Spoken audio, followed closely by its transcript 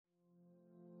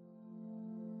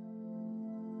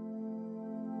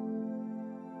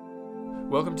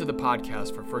Welcome to the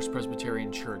podcast for First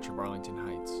Presbyterian Church of Arlington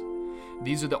Heights.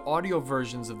 These are the audio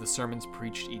versions of the sermons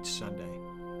preached each Sunday.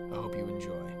 I hope you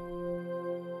enjoy.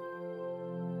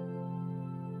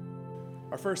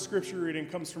 Our first scripture reading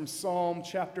comes from Psalm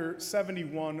chapter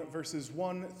 71, verses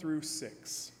 1 through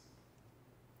 6.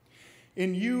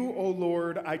 In you, O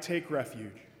Lord, I take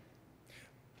refuge.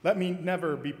 Let me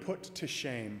never be put to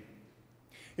shame.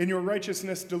 In your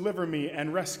righteousness, deliver me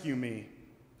and rescue me.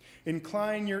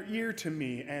 Incline your ear to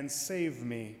me and save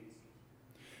me.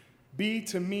 Be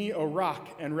to me a rock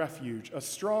and refuge, a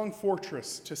strong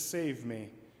fortress to save me,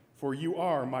 for you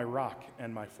are my rock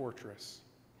and my fortress.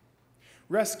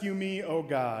 Rescue me, O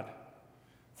God,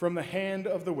 from the hand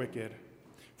of the wicked,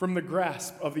 from the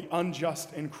grasp of the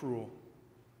unjust and cruel.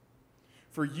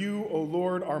 For you, O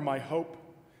Lord, are my hope,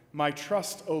 my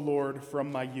trust, O Lord,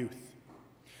 from my youth.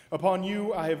 Upon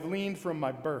you I have leaned from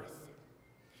my birth.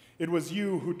 It was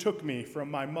you who took me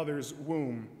from my mother's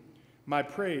womb. My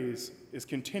praise is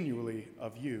continually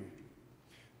of you.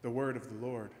 The word of the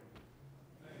Lord.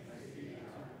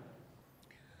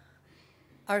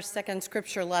 Our second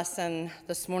scripture lesson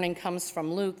this morning comes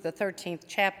from Luke, the 13th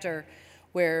chapter,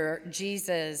 where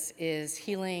Jesus is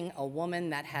healing a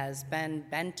woman that has been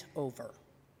bent over.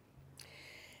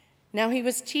 Now he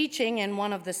was teaching in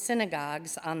one of the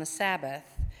synagogues on the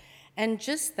Sabbath, and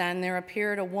just then there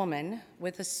appeared a woman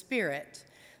with a spirit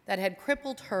that had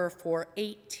crippled her for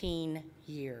 18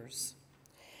 years.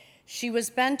 She was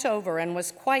bent over and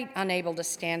was quite unable to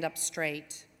stand up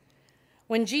straight.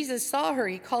 When Jesus saw her,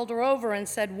 he called her over and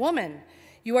said, "Woman,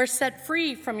 you are set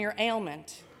free from your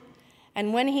ailment."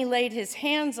 And when he laid his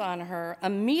hands on her,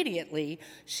 immediately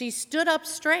she stood up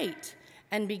straight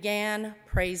and began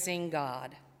praising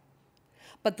God.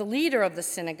 But the leader of the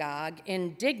synagogue,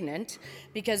 indignant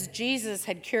because Jesus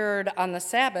had cured on the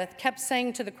Sabbath, kept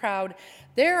saying to the crowd,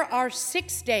 "There are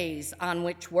 6 days on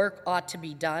which work ought to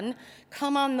be done.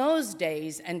 Come on those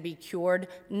days and be cured,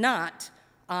 not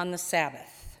on the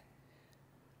Sabbath."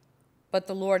 But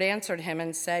the Lord answered him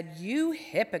and said, "You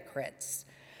hypocrites!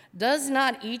 Does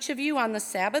not each of you on the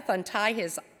Sabbath untie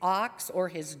his ox or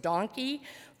his donkey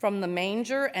from the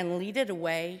manger and lead it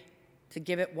away to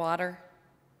give it water?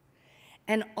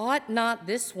 And ought not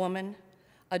this woman,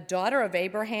 a daughter of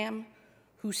Abraham,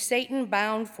 who Satan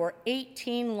bound for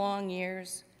 18 long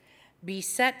years, be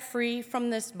set free from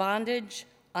this bondage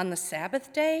on the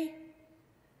Sabbath day?"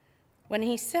 When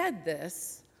he said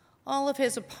this, all of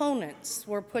his opponents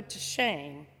were put to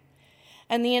shame,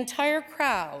 and the entire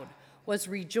crowd was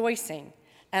rejoicing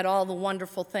at all the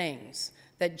wonderful things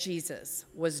that Jesus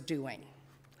was doing.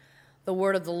 The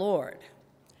word of the Lord.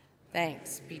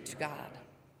 Thanks be to God.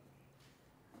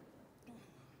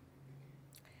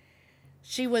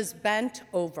 She was bent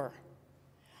over.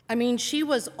 She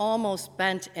was almost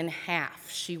bent in half.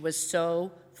 She was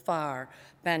so far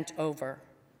bent over.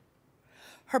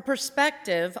 Her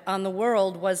perspective on the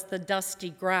world was the dusty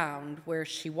ground where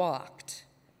she walked.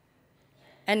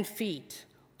 And feet.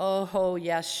 Oh,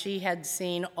 yes, she had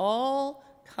seen all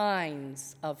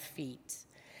kinds of feet.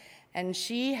 And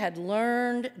she had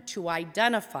learned to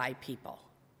identify people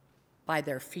by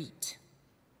their feet.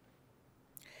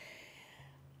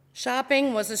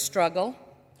 Shopping was a struggle.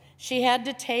 She had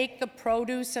to take the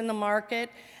produce in the market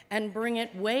and bring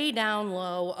it way down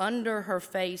low under her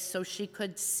face so she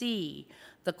could see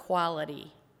the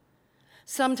quality.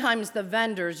 Sometimes the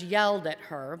vendors yelled at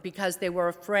her because they were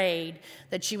afraid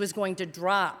that she was going to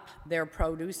drop their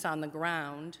produce on the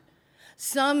ground.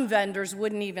 Some vendors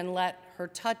wouldn't even let her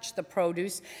touch the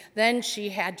produce. Then she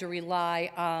had to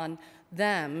rely on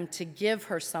them to give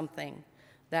her something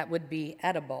that would be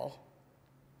edible.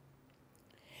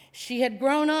 She had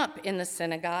grown up in the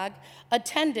synagogue,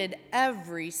 attended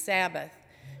every Sabbath.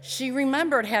 She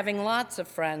remembered having lots of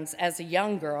friends as a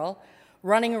young girl,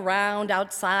 running around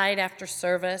outside after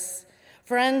service,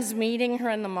 friends meeting her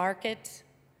in the market,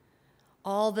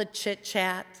 all the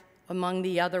chit-chat among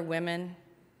the other women.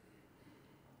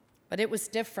 But it was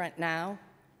different now.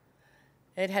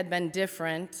 It had been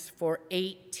different for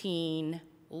 18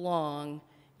 long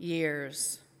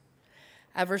years,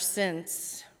 ever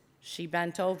since she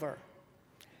bent over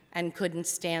and couldn't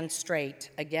stand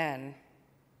straight again.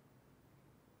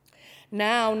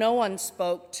 Now, no one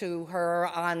spoke to her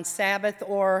on Sabbath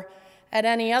or at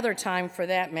any other time for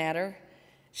that matter.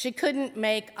 She couldn't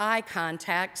make eye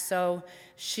contact, so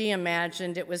she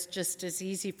imagined it was just as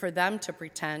easy for them to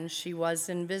pretend she was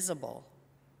invisible.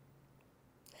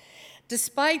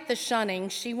 Despite the shunning,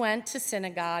 she went to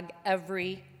synagogue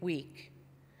every week.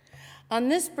 On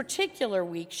this particular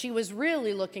week, she was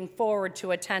really looking forward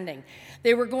to attending.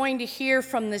 They were going to hear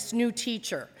from this new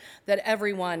teacher that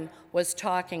everyone was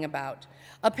talking about.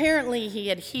 Apparently, he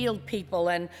had healed people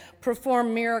and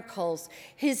performed miracles.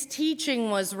 His teaching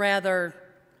was rather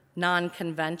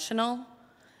non-conventional.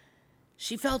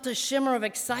 She felt a shimmer of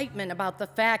excitement about the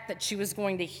fact that she was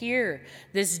going to hear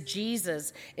this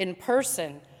Jesus in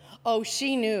person. Oh,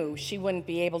 she knew she wouldn't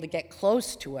be able to get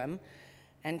close to him,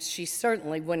 and she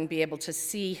certainly wouldn't be able to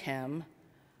see him,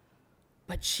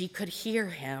 but she could hear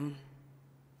him.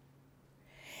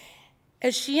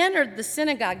 As she entered the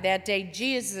synagogue that day,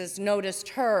 Jesus noticed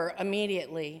her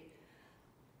immediately.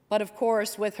 But of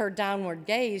course, with her downward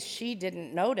gaze, she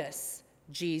didn't notice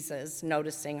Jesus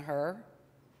noticing her.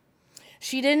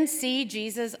 She didn't see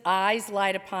Jesus' eyes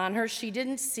light upon her. She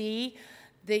didn't see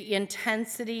the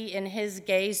intensity in his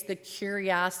gaze, the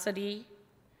curiosity.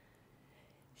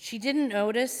 She didn't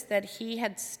notice that he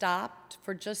had stopped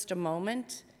for just a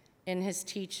moment in his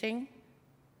teaching.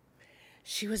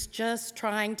 She was just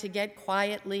trying to get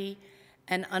quietly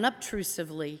and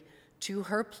unobtrusively to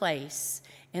her place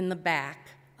in the back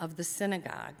of the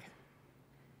synagogue.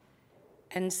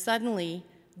 And suddenly,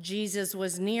 Jesus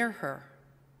was near her,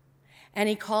 and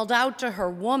he called out to her,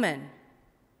 "Woman,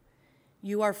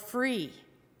 you are free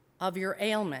of your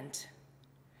ailment."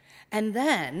 And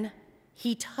then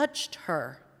he touched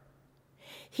her.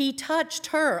 He touched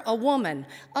her, a woman,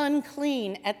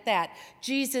 unclean at that.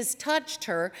 Jesus touched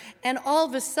her, and all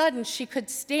of a sudden she could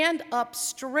stand up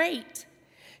straight.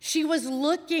 She was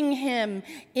looking him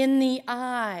in the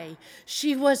eye.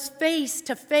 She was face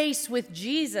to face with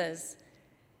Jesus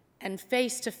and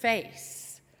face to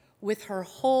face with her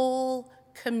whole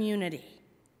community.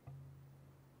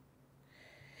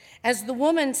 As the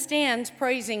woman stands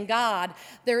praising God,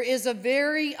 there is a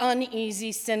very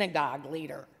uneasy synagogue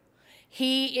leader.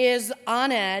 He is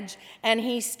on edge, and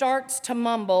he starts to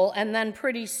mumble, and then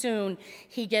pretty soon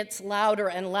he gets louder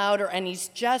and louder, and he's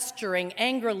gesturing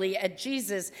angrily at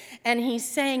Jesus, and he's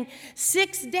saying,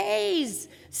 6 days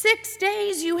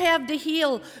you have to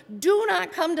heal. Do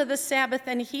not come to the Sabbath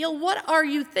and heal. What are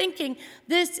you thinking?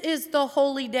 This is the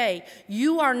holy day.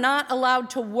 You are not allowed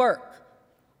to work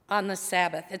on the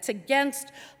Sabbath. It's against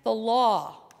the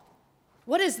law.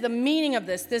 What is the meaning of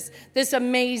this? This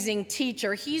amazing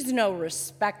teacher, he's no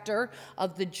respecter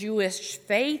of the Jewish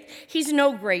faith. He's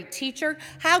no great teacher.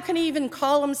 How can he even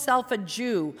call himself a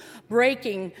Jew,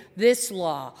 breaking this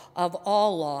law of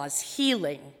all laws,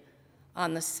 healing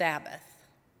on the Sabbath?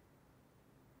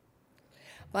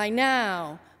 By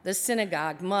now, the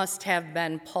synagogue must have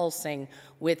been pulsing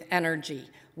with energy,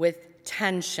 with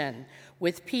tension,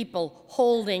 with people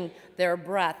holding their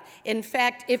breath. In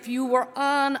fact, if you were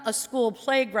on a school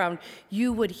playground,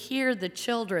 you would hear the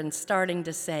children starting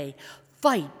to say,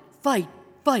 "Fight, fight,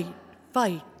 fight,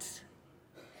 fight."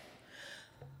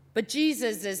 But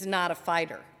Jesus is not a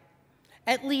fighter,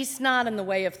 at least not in the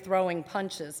way of throwing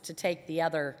punches to take the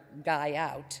other guy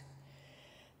out.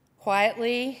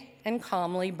 Quietly and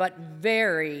calmly, but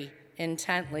very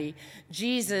intently,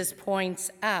 Jesus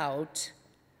points out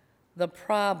the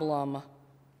problem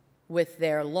with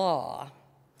their law.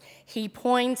 He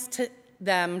points to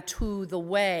them to the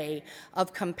way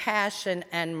of compassion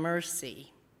and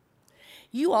mercy.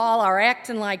 You all are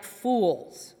acting like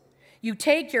fools. You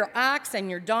take your ox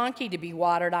and your donkey to be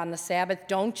watered on the Sabbath,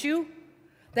 don't you?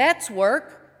 That's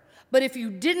work. But if you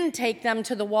didn't take them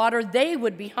to the water, they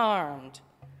would be harmed.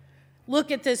 Look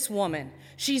at this woman.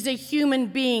 She's a human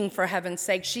being, for heaven's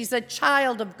sake. She's a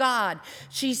child of God.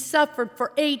 She suffered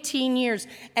for 18 years.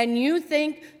 And you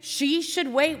think she should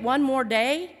wait one more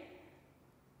day?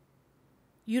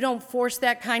 You don't force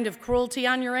that kind of cruelty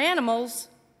on your animals.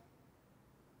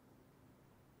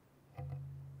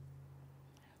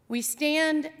 We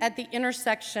stand at the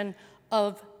intersection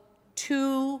of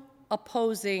two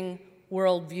opposing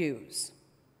worldviews.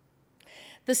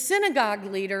 The synagogue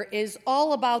leader is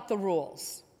all about the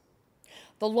rules.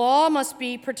 The law must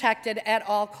be protected at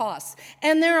all costs,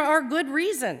 and there are good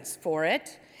reasons for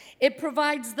it. It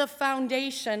provides the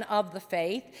foundation of the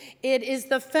faith. It is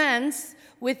the fence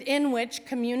within which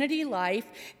community life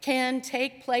can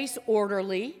take place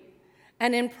orderly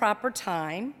and in proper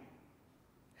time.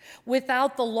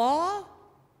 Without the law,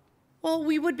 well,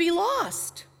 we would be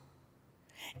lost.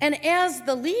 And as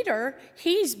the leader,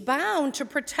 he's bound to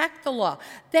protect the law.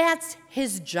 That's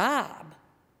his job.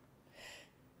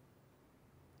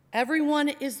 Everyone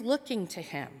is looking to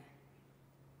him.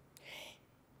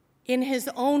 In his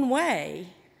own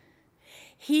way,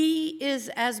 he is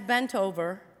as bent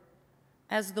over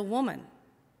as the woman.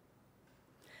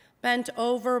 Bent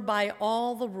over by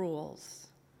all the rules,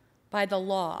 by the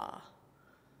law,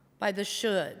 by the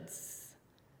shoulds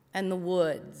and the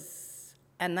woulds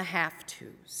and the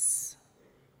have-tos.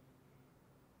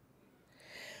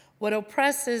 What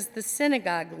oppresses the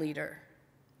synagogue leader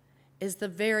is the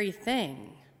very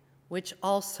thing which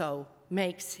also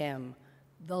makes him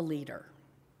the leader.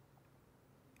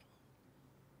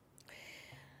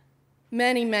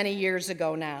 Many, many years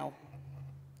ago now,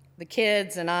 the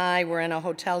kids and I were in a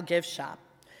hotel gift shop.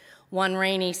 One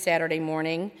rainy Saturday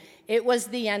morning, it was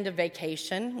the end of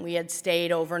vacation. We had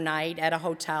stayed overnight at a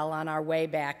hotel on our way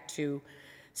back to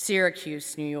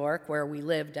Syracuse, New York, where we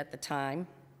lived at the time.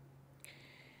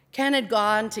 Ken had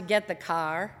gone to get the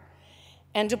car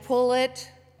and to pull it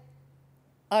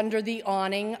under the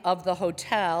awning of the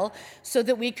hotel so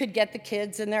that we could get the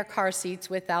kids in their car seats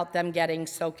without them getting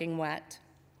soaking wet.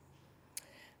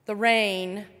 The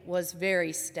rain was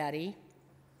very steady.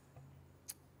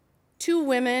 2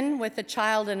 women with a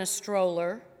child in a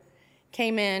stroller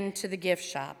came in to the gift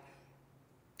shop.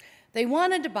 They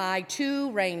wanted to buy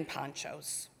 2 rain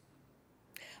ponchos,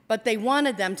 but they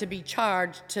wanted them to be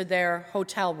charged to their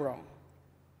hotel room.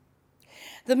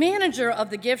 The manager of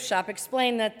the gift shop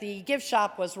explained that the gift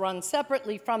shop was run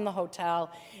separately from the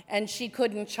hotel and she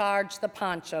couldn't charge the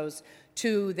ponchos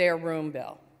to their room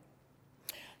bill.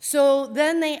 So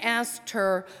then they asked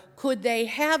her, could they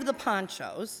have the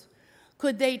ponchos,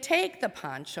 could they take the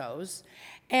ponchos,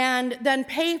 and then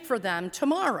pay for them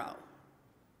tomorrow?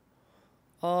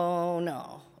 Oh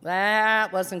no,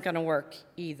 that wasn't going to work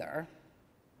either.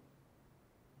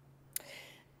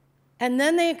 And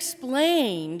then they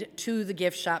explained to the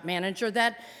gift shop manager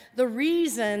that the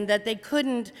reason that they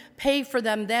couldn't pay for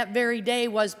them that very day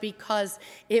was because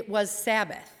it was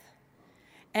Sabbath,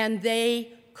 and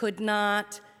they could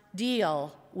not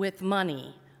deal with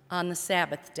money on the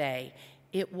Sabbath day.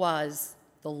 It was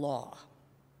the law.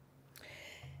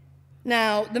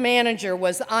 Now, the manager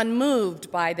was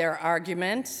unmoved by their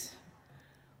argument,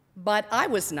 but I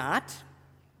was not.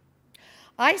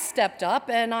 I stepped up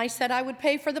and I said I would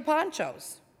pay for the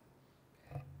ponchos.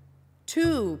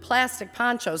 2 plastic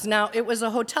ponchos. Now, it was a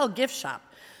hotel gift shop,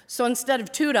 so instead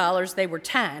of $2, they were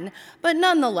 $10, but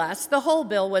nonetheless, the whole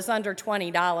bill was under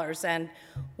 $20, and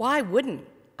why wouldn't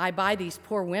I buy these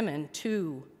poor women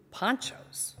 2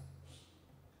 ponchos?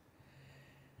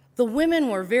 The women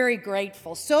were very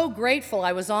grateful, so grateful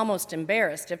I was almost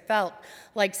embarrassed. It felt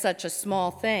like such a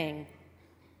small thing.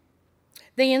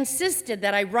 They insisted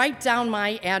that I write down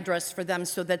my address for them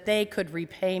so that they could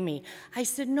repay me. I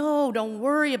said, no, don't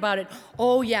worry about it.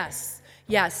 Oh, yes,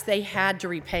 they had to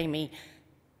repay me.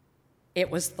 It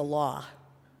was the law.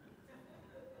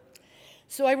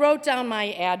 So I wrote down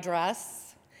my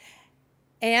address,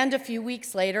 and a few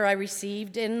weeks later, I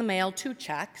received in the mail 2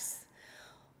 checks,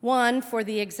 one for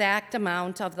the exact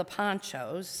amount of the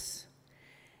ponchos,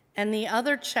 and the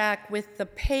other check with the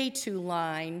pay to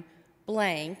line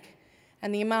blank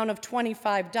and the amount of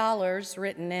 $25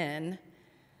 written in,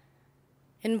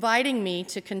 inviting me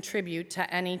to contribute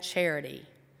to any charity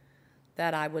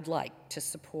that I would like to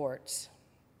support.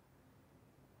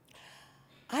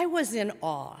 I was in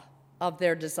awe of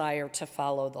their desire to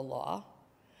follow the law.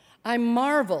 I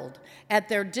marveled at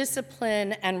their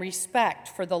discipline and respect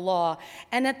for the law,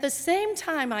 and at the same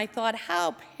time I thought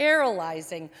how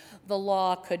paralyzing the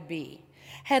law could be.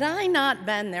 Had I not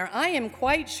been there, I am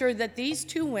quite sure that these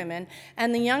 2 women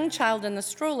and the young child in the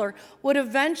stroller would have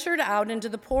ventured out into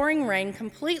the pouring rain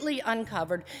completely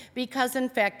uncovered because, in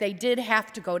fact, they did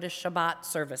have to go to Shabbat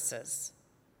services.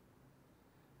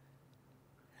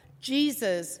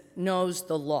 Jesus knows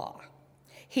the law.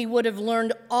 He would have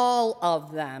learned all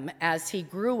of them as he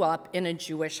grew up in a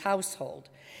Jewish household.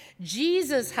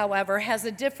 Jesus, however, has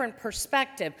a different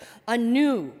perspective, a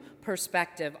new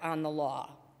perspective on the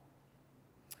law.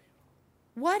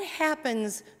 What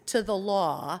happens to the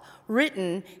law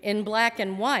written in black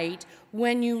and white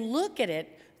when you look at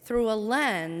it through a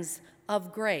lens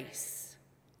of grace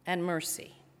and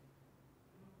mercy?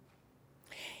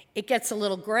 It gets a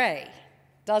little gray,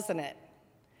 doesn't it?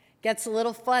 Gets a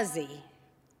little fuzzy,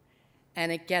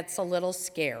 and it gets a little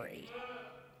scary.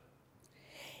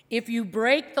 If you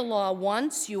break the law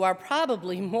once, you are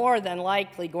probably more than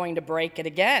likely going to break it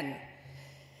again.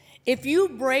 If you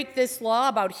break this law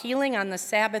about healing on the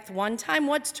Sabbath one time,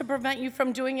 what's to prevent you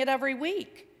from doing it every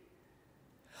week?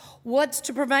 What's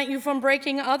to prevent you from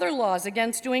breaking other laws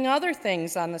against doing other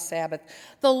things on the Sabbath?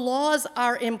 The laws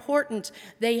are important.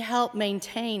 They help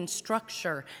maintain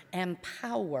structure and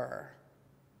power.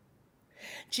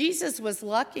 Jesus was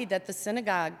lucky that the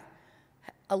synagogue,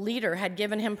 a leader, had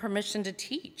given him permission to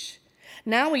teach.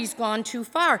 Now he's gone too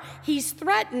far. He's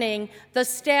threatening the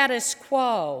status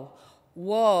quo.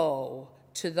 Woe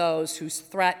to those who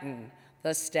threaten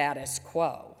the status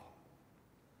quo.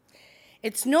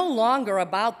 It's no longer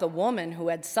about the woman who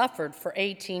had suffered for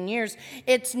 18 years.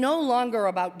 It's no longer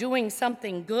about doing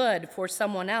something good for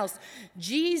someone else.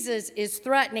 Jesus is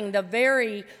threatening the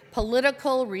very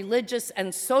political, religious,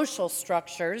 and social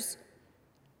structures.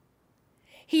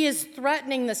 He is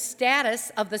threatening the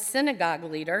status of the synagogue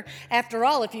leader. After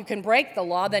all, if you can break the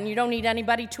law, then you don't need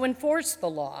anybody to enforce the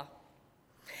law.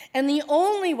 And the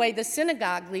only way the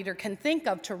synagogue leader can think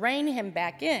of to rein him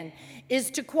back in is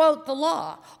to quote the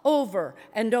law over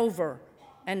and over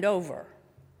and over.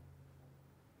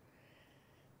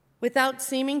 Without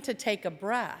seeming to take a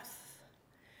breath,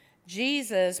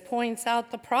 Jesus points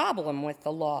out the problem with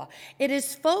the law. It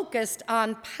is focused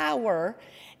on power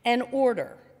and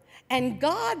order. And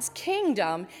God's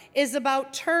kingdom is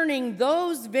about turning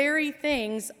those very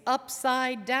things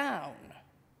upside down.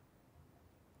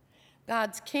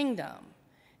 God's kingdom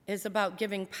is about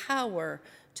giving power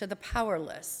to the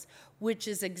powerless, which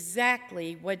is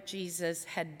exactly what Jesus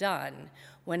had done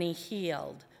when he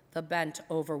healed the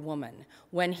bent-over woman,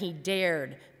 when he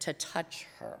dared to touch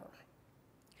her.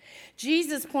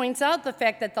 Jesus points out the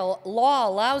fact that the law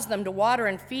allows them to water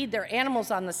and feed their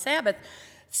animals on the Sabbath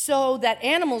so that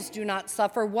animals do not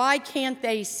suffer. Why can't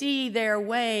they see their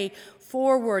way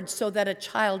forward so that a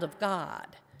child of God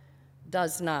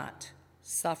does not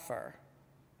suffer?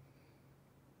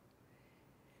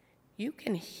 You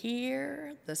can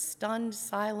hear the stunned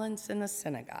silence in the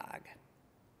synagogue.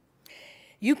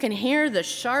 You can hear the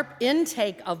sharp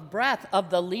intake of breath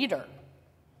of the leader.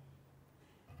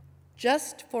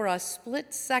 Just for a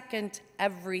split second,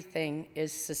 everything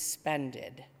is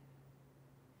suspended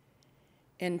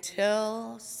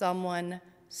until someone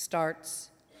starts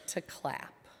to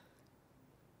clap.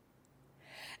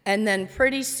 And then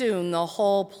pretty soon, the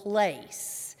whole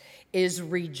place is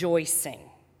rejoicing.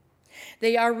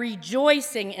 They are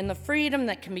rejoicing in the freedom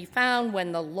that can be found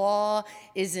when the law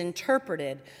is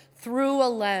interpreted through a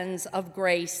lens of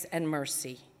grace and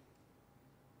mercy.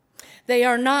 They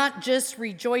are not just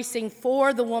rejoicing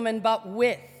for the woman, but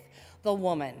with the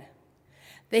woman.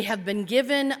 They have been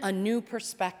given a new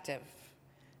perspective,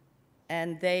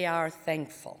 and they are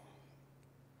thankful.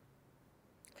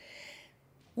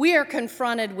 We are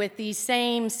confronted with these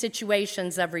same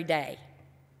situations every day.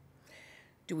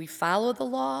 Do we follow the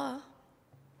law?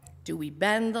 Do we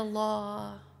bend the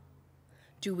law?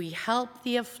 Do we help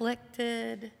the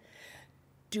afflicted?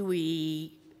 Do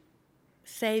we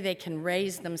say they can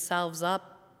raise themselves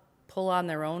up, pull on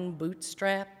their own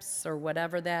bootstraps, or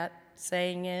whatever that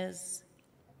saying is?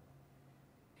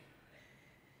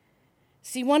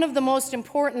 See, one of the most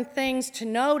important things to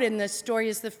note in this story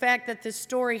is the fact that this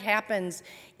story happens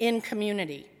in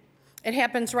community. It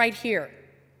happens right here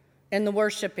in the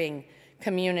worshiping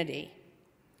community.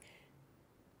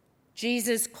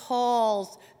 Jesus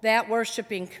calls that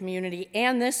worshiping community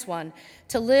and this one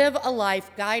to live a life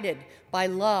guided by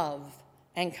love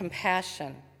and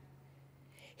compassion.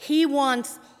 He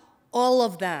wants all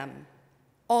of them,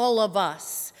 all of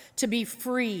us, to be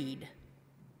freed,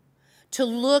 to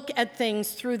look at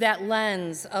things through that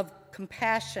lens of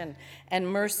compassion and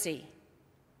mercy.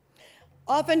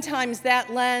 Oftentimes,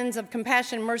 that lens of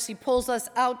compassion and mercy pulls us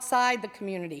outside the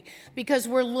community because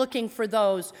we're looking for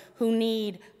those who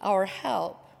need our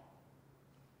help.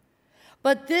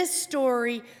 But this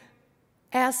story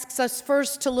asks us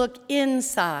first to look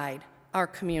inside our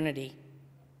community.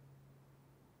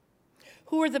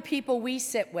 Who are the people we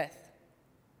sit with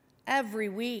every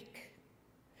week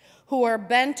who are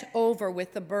bent over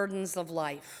with the burdens of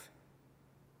life?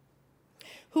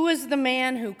 Who is the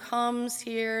man who comes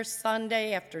here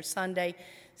Sunday after Sunday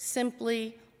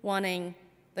simply wanting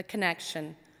the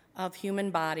connection of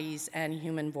human bodies and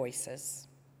human voices?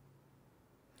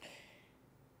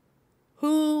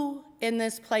 Who in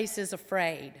this place is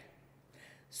afraid?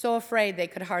 So afraid they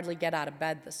could hardly get out of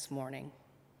bed this morning.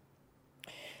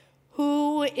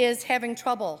 Who is having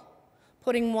trouble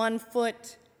putting one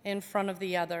foot in front of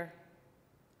the other?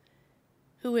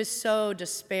 Who is so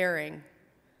despairing,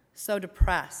 so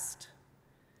depressed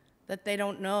that they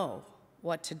don't know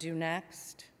what to do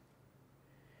next?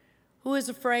 Who is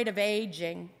afraid of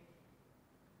aging?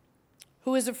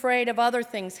 Who is afraid of other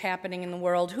things happening in the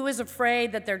world? Who is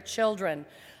afraid that their children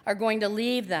are going to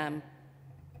leave them?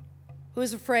 Who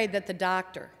is afraid that the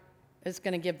doctor is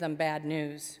going to give them bad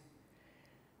news?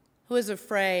 Who is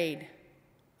afraid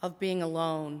of being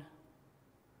alone?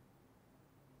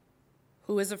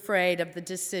 Who is afraid of the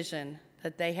decision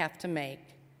that they have to make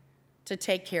to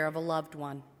take care of a loved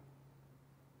one?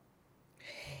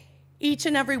 Each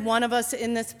and every one of us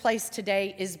in this place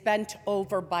today is bent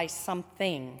over by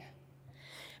something.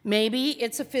 Maybe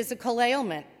it's a physical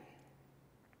ailment.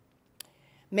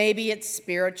 Maybe it's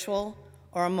spiritual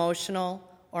or emotional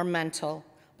or mental,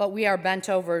 but we are bent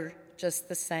over just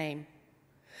the same.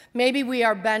 Maybe we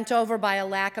are bent over by a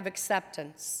lack of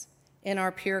acceptance in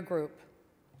our peer group.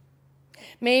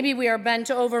 Maybe we are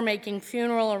bent over making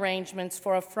funeral arrangements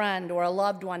for a friend or a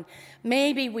loved one.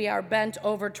 Maybe we are bent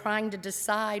over trying to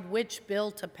decide which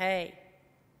bill to pay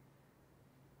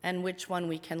and which one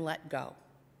we can let go.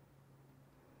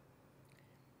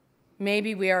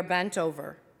 Maybe we are bent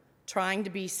over trying to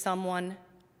be someone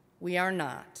we are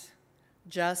not,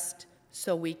 just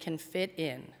so we can fit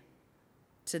in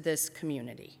to this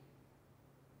community.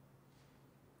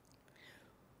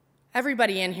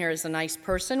 Everybody in here is a nice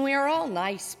person. We are all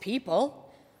nice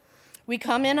people. We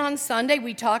come in on Sunday,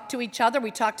 we talk to each other,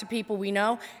 we talk to people we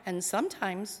know, and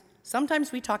sometimes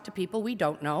we talk to people we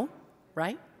don't know,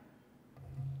 right?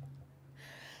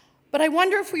 But I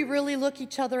wonder if we really look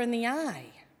each other in the eye.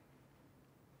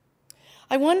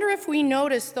 I wonder if we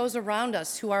notice those around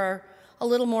us who are a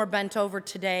little more bent over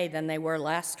today than they were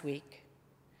last week.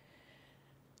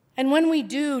 And when we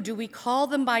do we call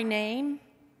them by name?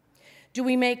 Do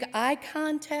we make eye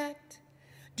contact?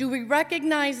 Do we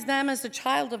recognize them as a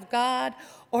child of God?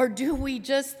 Or do we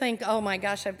just think, oh my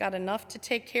gosh, I've got enough to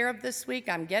take care of this week,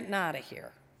 I'm getting out of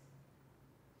here?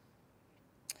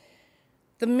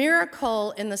 The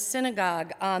miracle in the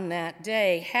synagogue on that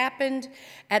day happened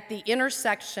at the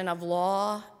intersection of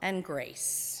law and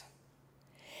grace.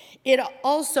 It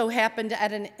also happened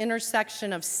at an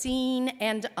intersection of seen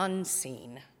and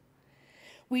unseen.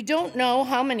 We don't know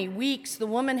how many weeks the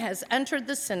woman has entered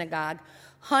the synagogue,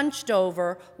 hunched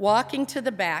over, walking to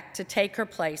the back to take her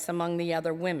place among the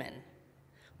other women,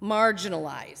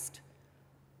 marginalized,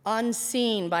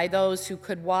 unseen by those who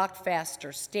could walk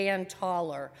faster, stand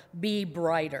taller, be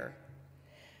brighter.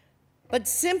 But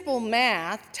simple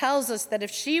math tells us that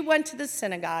if she went to the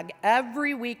synagogue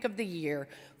every week of the year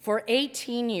for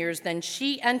 18 years, then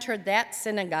she entered that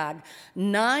synagogue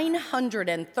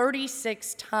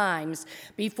 936 times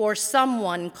before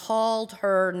someone called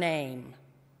her name.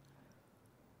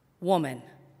 Woman.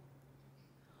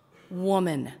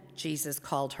 Woman, Jesus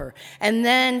called her. And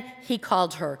then he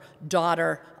called her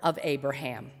daughter of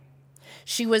Abraham.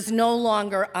 She was no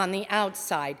longer on the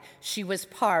outside. She was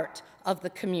part of the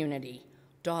community,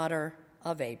 daughter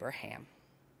of Abraham.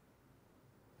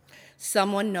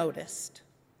 Someone noticed.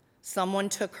 Someone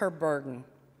took her burden.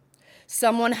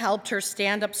 Someone helped her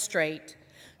stand up straight.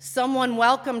 Someone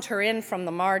welcomed her in from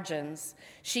the margins.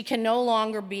 She can no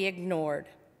longer be ignored.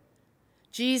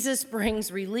 Jesus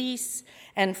brings release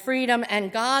and freedom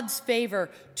and God's favor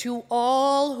to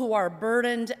all who are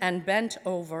burdened and bent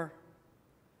over.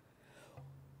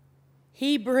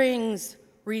 He brings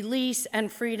release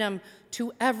and freedom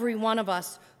to every one of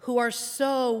us who are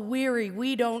so weary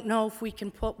we don't know if we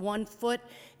can put one foot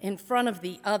in front of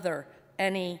the other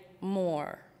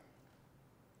anymore.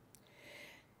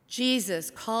 Jesus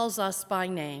calls us by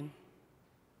name.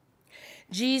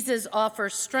 Jesus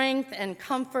offers strength and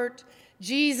comfort.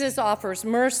 Jesus offers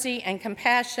mercy and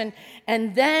compassion.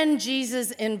 And then Jesus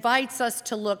invites us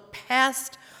to look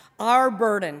past our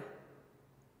burden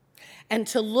and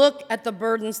to look at the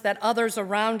burdens that others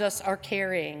around us are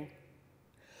carrying.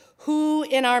 Who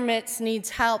in our midst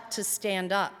needs help to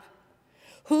stand up?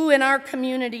 Who in our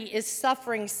community is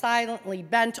suffering silently,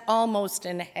 bent almost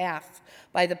in half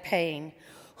by the pain?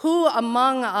 Who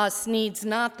among us needs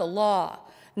not the law,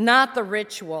 not the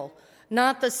ritual,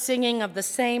 not the singing of the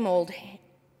same old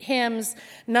hymns,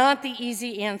 not the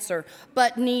easy answer,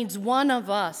 but needs one of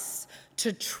us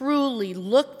to truly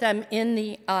look them in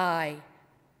the eye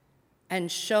and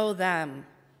show them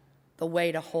the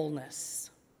way to wholeness?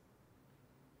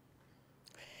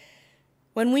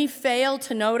 When we fail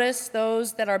to notice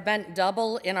those that are bent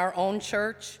double in our own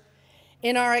church,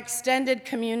 in our extended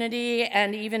community,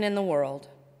 and even in the world,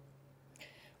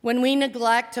 when we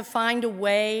neglect to find a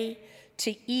way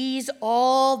to ease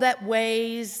all that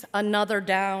weighs another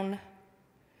down,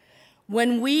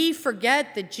 when we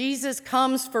forget that Jesus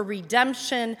comes for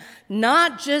redemption,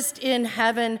 not just in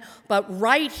heaven, but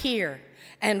right here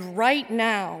and right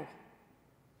now,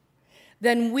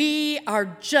 then we are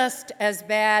just as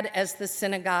bad as the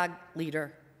synagogue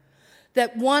leader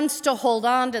that wants to hold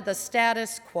on to the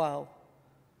status quo,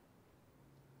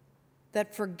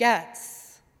 that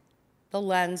forgets the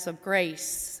lens of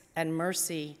grace and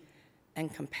mercy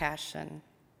and compassion.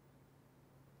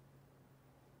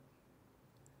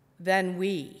 Then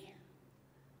we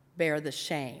bear the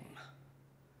shame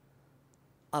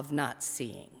of not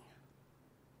seeing.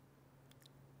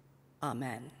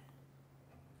 Amen.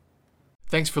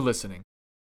 Thanks for listening.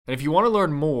 And if you want to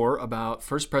learn more about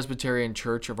First Presbyterian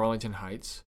Church of Arlington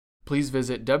Heights, please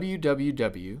visit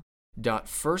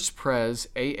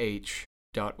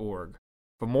www.firstpresah.org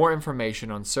for more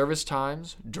information on service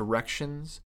times,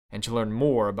 directions, and to learn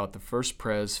more about the First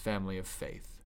Pres family of faith.